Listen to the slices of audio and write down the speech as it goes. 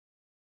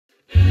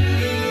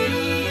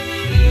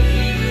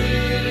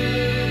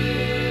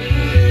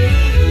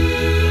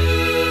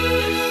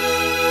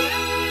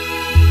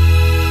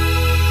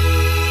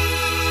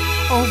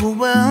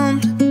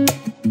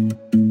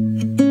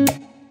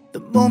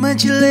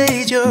moment you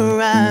laid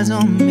your eyes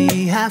on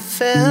me, I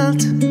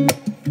felt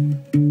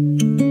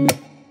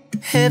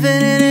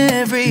heaven in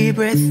every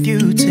breath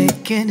you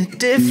take, in a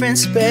different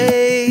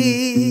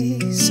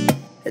space,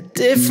 a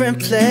different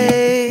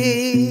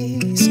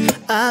place.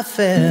 I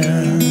felt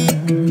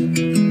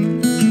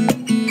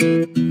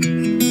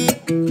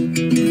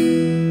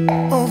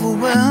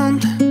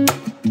overwhelmed.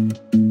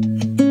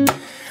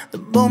 The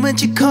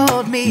moment you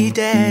called me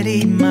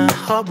daddy, my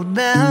heart would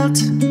melt.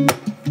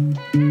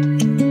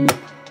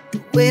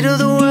 The weight of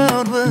the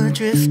world would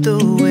drift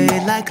away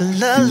like a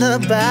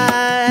lullaby.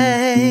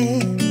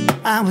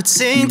 I would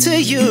sing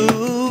to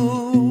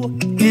you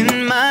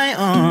in my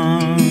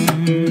arms.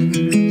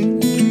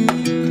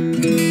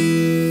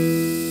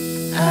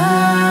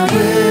 I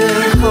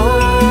will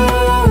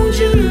hold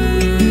you.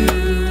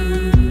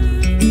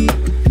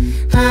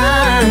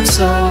 I'm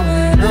so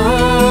in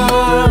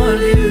awe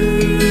of you.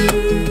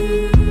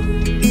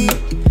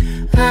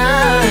 I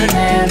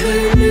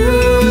never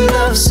knew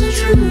love so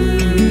true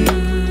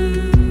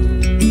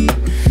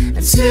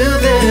until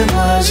there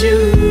was you.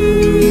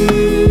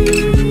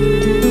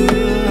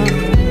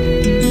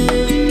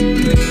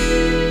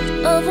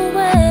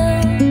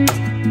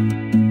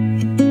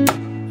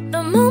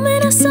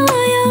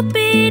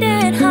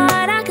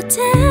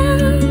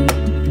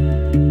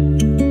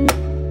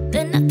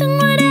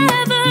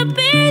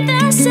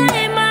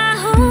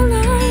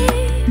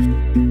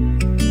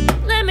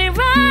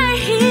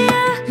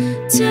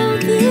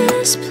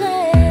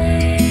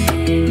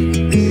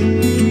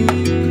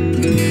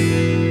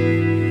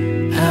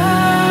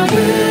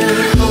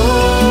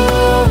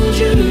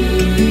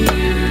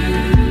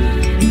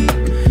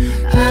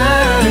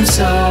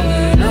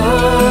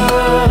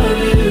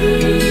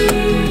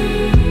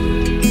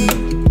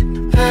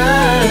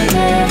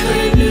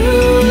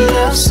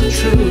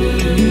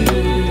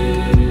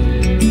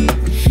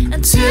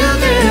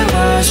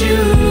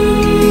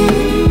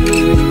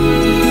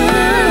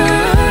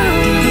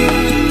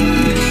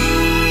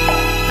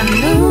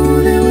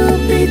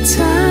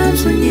 Times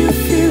when you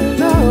feel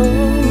low,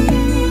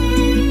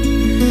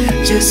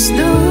 just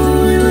know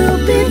we will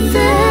be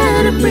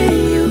there to bring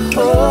you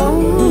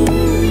home.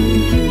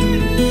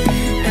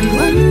 And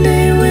one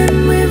day when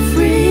we've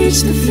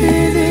reached the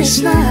finish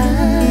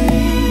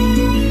line,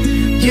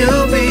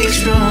 you'll be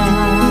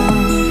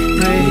strong,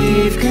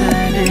 brave,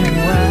 kind and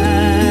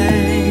wise.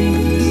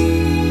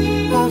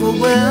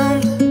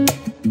 Overwhelmed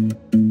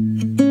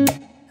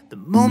the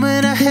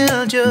moment I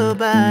held your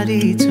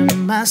body to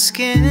my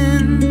skin.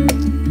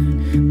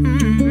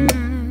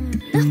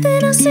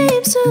 Nothing else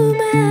seems to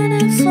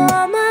matter,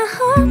 for my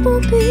heart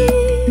will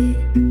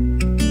beat